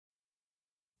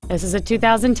This is a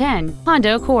 2010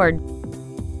 Honda Accord.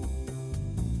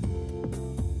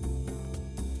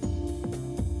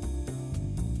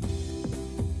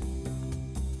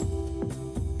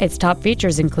 Its top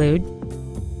features include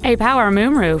a power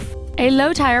moonroof, a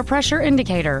low tire pressure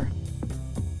indicator,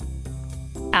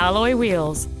 alloy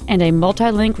wheels, and a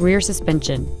multi-link rear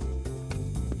suspension.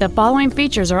 The following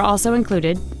features are also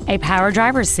included: a power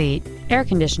driver's seat, air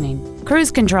conditioning, cruise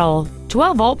control,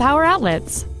 12-volt power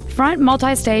outlets, front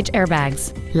multi-stage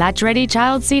airbags, latch-ready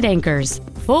child seat anchors,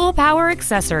 full power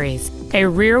accessories, a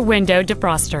rear window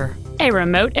defroster, a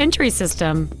remote entry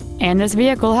system, and this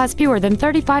vehicle has fewer than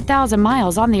 35,000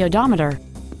 miles on the odometer.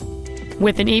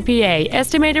 With an EPA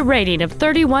estimated rating of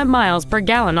 31 miles per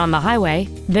gallon on the highway,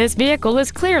 this vehicle is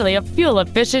clearly a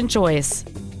fuel-efficient choice.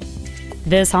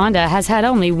 This Honda has had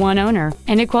only one owner,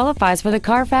 and it qualifies for the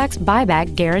Car Fax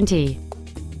buyback guarantee.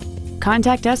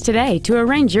 Contact us today to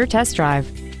arrange your test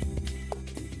drive.